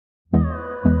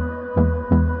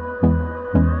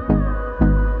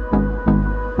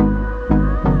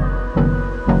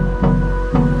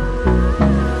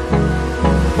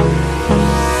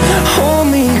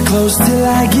close till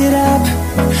I get up.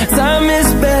 Time is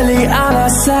barely on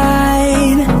our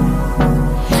side.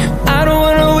 I don't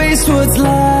wanna waste what's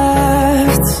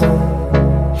left.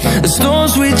 The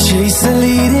storms we chase are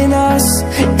leading us,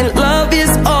 and love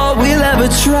is all we'll ever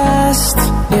trust.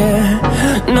 Yeah,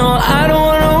 no, I don't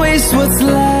wanna waste what's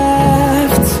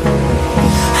left.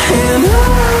 And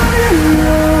on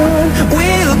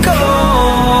we'll go.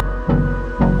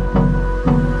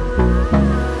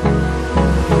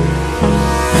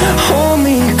 Hold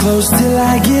me close till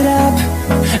I get up.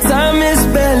 Time is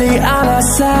barely on our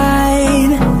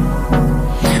side.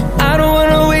 I don't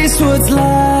wanna waste what's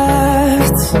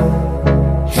left.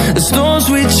 The storms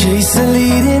we chase are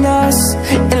leading us,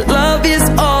 and love is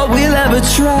all we'll ever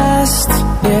trust.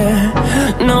 Yeah,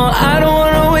 no, I don't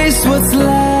wanna waste what's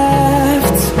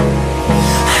left.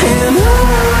 And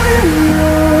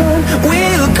on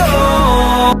we'll go.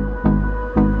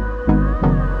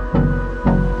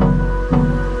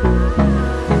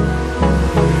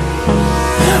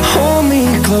 Hold me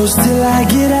close till I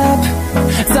get up.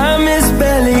 Time is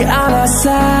barely on our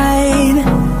side.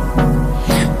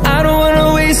 I don't wanna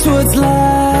waste what's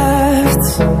left.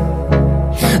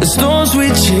 The storms we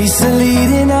chase are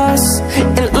leading us,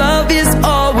 and love is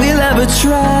all we'll ever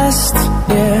trust.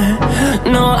 Yeah,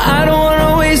 no, I don't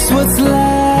wanna waste what's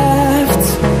left.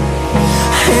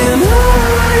 And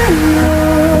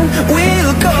on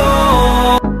we'll go.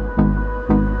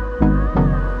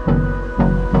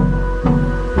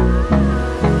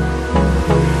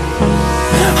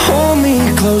 Hold me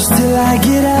close till I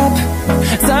get up.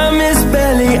 Time is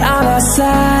barely on our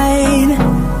side.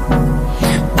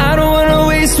 I don't wanna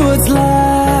waste what's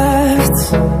left.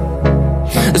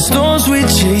 The storms we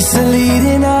chase are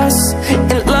leading us,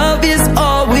 and love is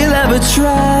all we'll ever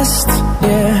trust.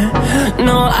 Yeah,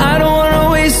 no, I don't wanna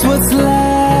waste what's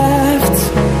left.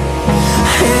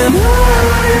 And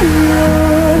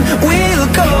on we'll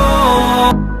go.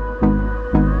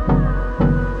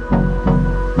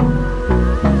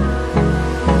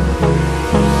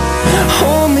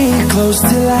 Hold me close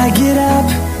till I get up.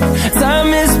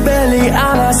 Time is barely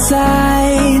on our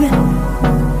side.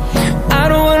 I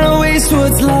don't wanna waste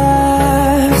what's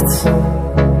left.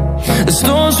 The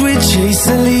storms we chase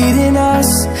are leading us,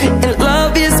 and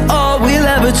love is all we'll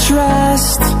ever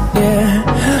trust. Yeah,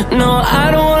 no, I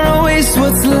don't wanna waste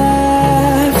what's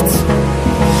left.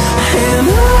 And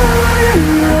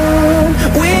on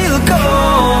we'll go.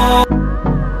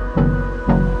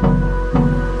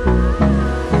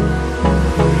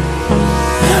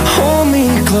 Hold me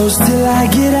close till I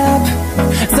get up.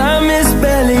 Time is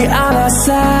barely on our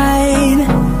side.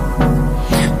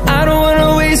 I don't wanna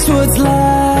waste what's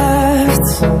left.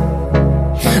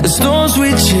 The storms we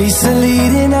chase are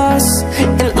leading us,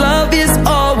 and love is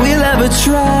all we'll ever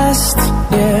trust.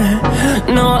 Yeah,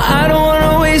 no, I don't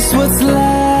wanna waste what's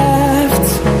left.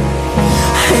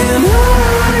 And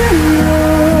on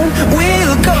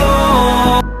we'll go.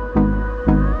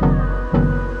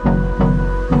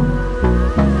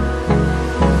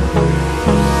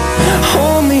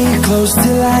 Hold me close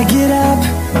till I get up.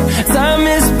 Time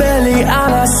is barely on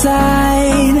our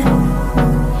side.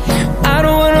 I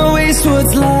don't wanna waste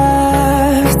what's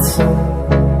left.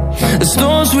 The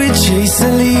storms we chase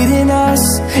are leading us,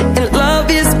 and love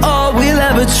is all we'll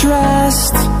ever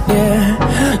trust. Yeah,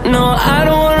 no, I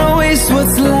don't wanna waste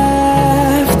what's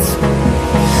left.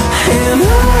 And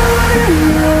on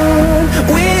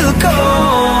we'll go.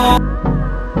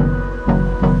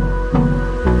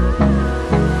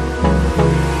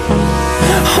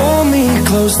 Hold me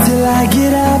close till I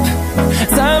get up.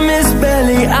 Time is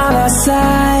barely on our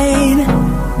side.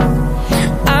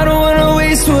 I don't wanna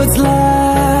waste what's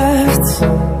left.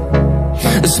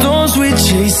 The storms we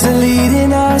chase are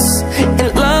leading us, and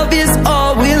love is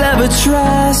all we'll ever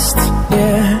trust.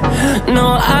 Yeah, no,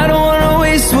 I don't wanna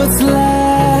waste what's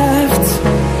left.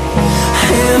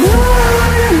 And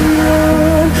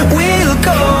on we'll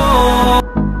go.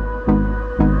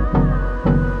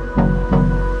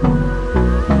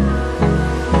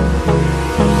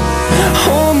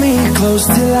 Hold me close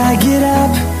till I get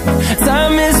up.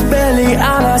 Time is barely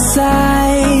on our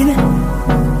side.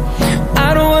 I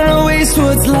don't wanna waste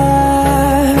what's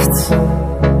left.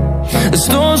 The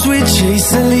storms we chase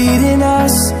are leading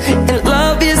us, and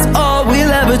love is all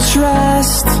we'll ever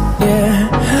trust. Yeah,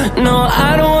 no,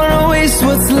 I don't wanna waste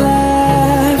what's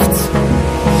left.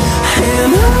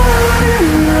 And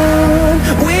on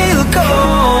we'll go.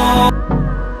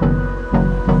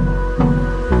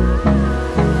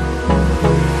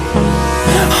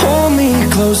 Hold me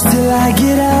close till I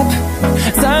get up.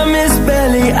 Time is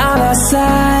barely on our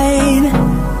side.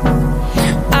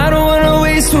 I don't wanna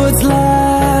waste what's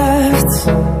left.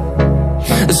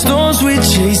 The storms we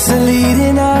chase are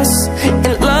leading us,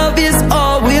 and love is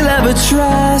all we'll ever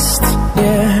trust.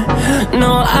 Yeah,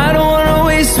 no, I don't wanna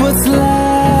waste what's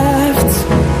left.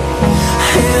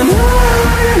 And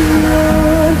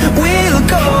on we'll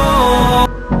go.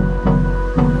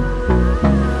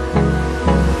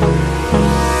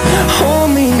 Hold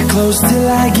me close till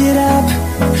I get up.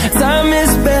 Time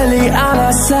is barely on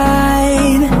our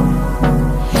side.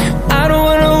 I don't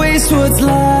wanna waste what's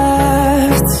left.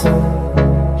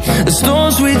 The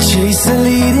storms we chase are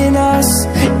leading us,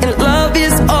 and love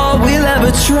is all we'll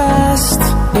ever trust.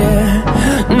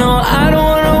 Yeah, no, I don't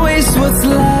wanna waste what's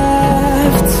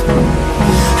left.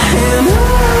 And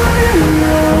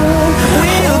on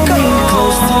we'll go.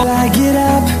 Close till I get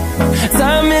up.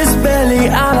 Time is barely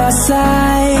on our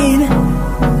side.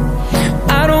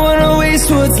 I don't wanna waste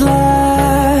what's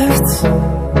left.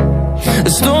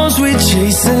 The storms we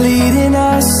chase are leading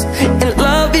us, and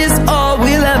love is all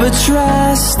we'll ever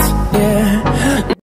trust.